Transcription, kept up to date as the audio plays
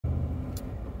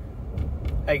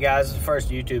Hey guys, this is the first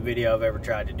YouTube video I've ever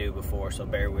tried to do before, so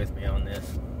bear with me on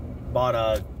this. Bought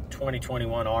a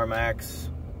 2021 Rmax.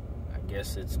 I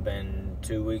guess it's been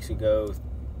 2 weeks ago,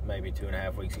 maybe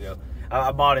 2.5 weeks ago.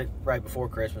 I bought it right before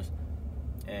Christmas,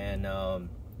 and I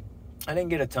didn't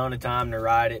get a ton of time to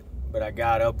ride it, but I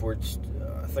got upwards,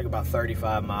 I think about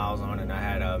 35 miles on it, and I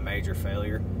had a major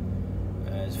failure.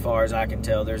 As far as I can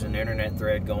tell, there's an internet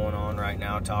thread going on right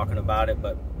now talking about it,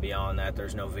 but beyond that,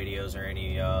 there's no videos or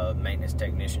any maintenance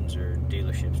technicians or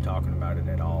dealerships talking about it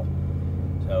at all.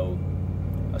 So,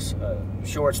 a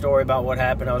short story about what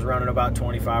happened. I was running about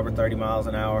 25 or 30 miles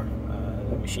an hour.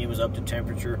 The machine was up to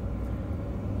temperature.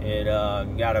 It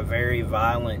got a very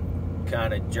violent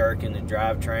kind of jerk in the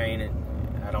drivetrain,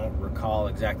 and I don't recall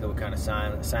exactly what kind of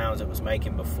sounds it was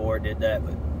making before it did that,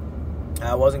 but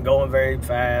I wasn't going very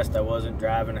fast. I wasn't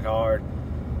driving it hard.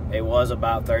 It was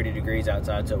about 30 degrees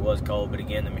outside, so it was cold, but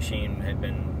again, the machine had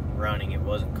been running. It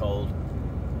wasn't cold.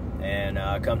 And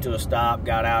I come to a stop,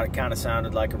 got out. It kind of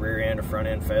sounded like a rear end or front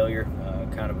end failure,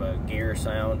 kind of a gear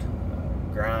sound,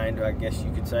 grind, I guess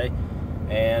you could say.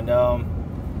 And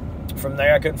from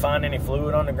there, I couldn't find any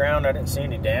fluid on the ground. I didn't see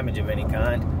any damage of any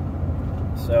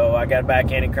kind. So I got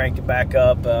back in and cranked it back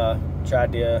up.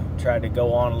 Tried to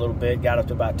go on a little bit, got up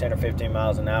to about 10 or 15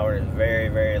 miles an hour. It was very,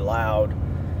 very loud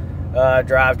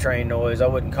drivetrain noise. I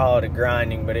wouldn't call it a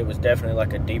grinding, but it was definitely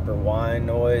like a deeper whine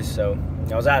noise. So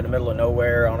I was out in the middle of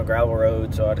nowhere on a gravel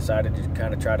road, so I decided to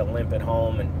kind of try to limp it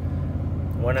home,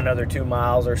 and went another 2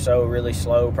 miles or so really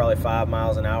slow, probably 5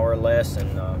 miles an hour or less,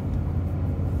 and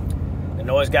the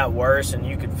noise got worse, and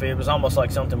you could feel it was almost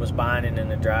like something was binding in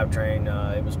the drivetrain.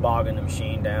 It was bogging the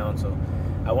machine down, so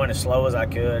I went as slow as I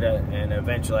could, and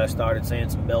eventually I started seeing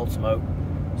some belt smoke.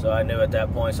 So I knew at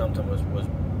that point something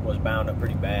was bound up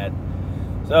pretty bad.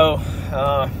 So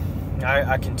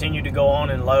I continued to go on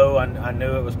in low. I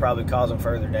knew it was probably causing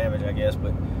further damage, I guess,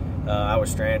 but I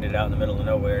was stranded out in the middle of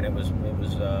nowhere, and it was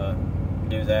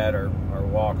do that or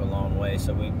walk a long way.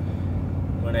 So we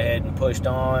went ahead and pushed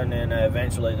on, and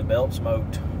eventually the belt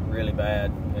smoked really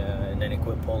bad, and then it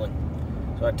quit pulling.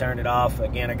 So I turned it off.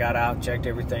 Again, I got out and checked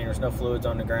everything. There's no fluids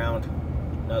on the ground,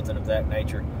 nothing of that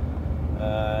nature.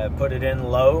 Put it in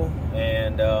low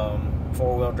and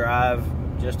four-wheel drive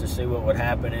just to see what would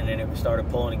happen, and then it started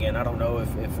pulling again. I don't know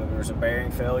if it was a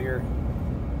bearing failure,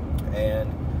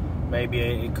 and maybe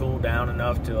it cooled down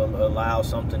enough to allow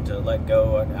something to let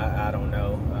go. I don't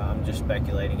know. I'm just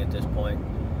speculating at this point.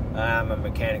 I'm a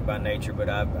mechanic by nature, but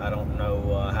I don't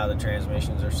know how the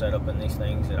transmissions are set up in these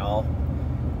things at all.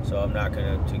 So I'm not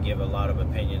going to give a lot of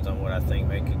opinions on what I think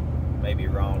may be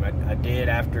wrong. I did,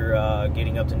 after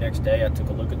getting up the next day, I took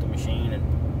a look at the machine,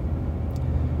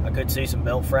 and I could see some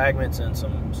belt fragments and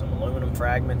some aluminum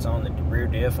fragments on the rear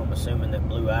diff. I'm assuming that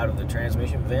blew out of the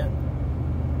transmission vent.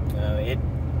 It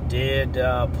did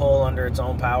pull under its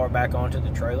own power back onto the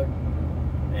trailer,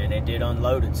 and it did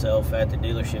unload itself at the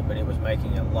dealership, but it was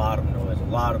making a lot of noise, a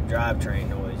lot of drivetrain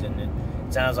noise, and it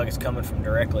sounds like it's coming from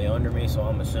directly under me, so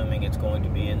I'm assuming it's going to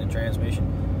be in the transmission.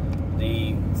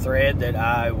 The thread that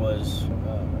I was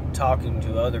talking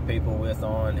to other people with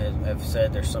on have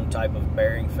said there's some type of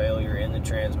bearing failure in the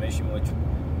transmission, which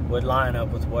would line up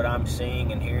with what I'm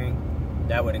seeing and hearing.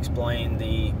 That would explain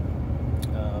the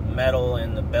metal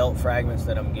and the belt fragments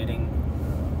that I'm getting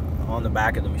on the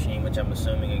back of the machine, which I'm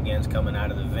assuming again is coming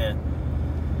out of the vent.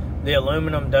 The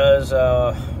aluminum does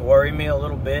worry me a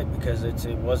little bit because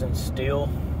it wasn't steel,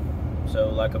 so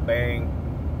like a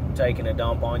bearing taking a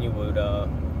dump on you would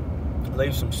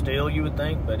leave some steel, you would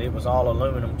think, but it was all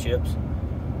aluminum chips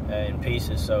in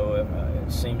pieces. So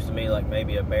it seems to me like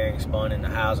maybe a bearing spun in the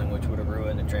housing, which would have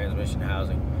ruined the transmission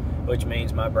housing, which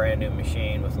means my brand new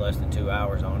machine with less than 2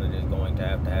 hours on it is going to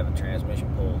have a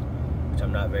transmission pulled, which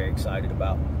I'm not very excited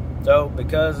about. So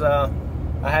because I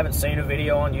haven't seen a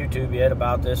video on YouTube yet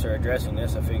about this or addressing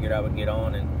this, I figured I would get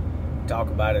on and talk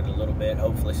about it a little bit.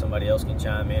 Hopefully somebody else can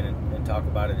chime in and talk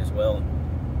about it as well.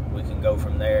 We can go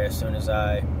from there. As soon as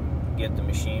I get the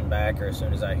machine back, or as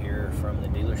soon as I hear from the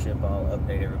dealership, I'll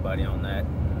update everybody on that,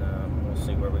 and we'll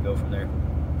see where we go from there.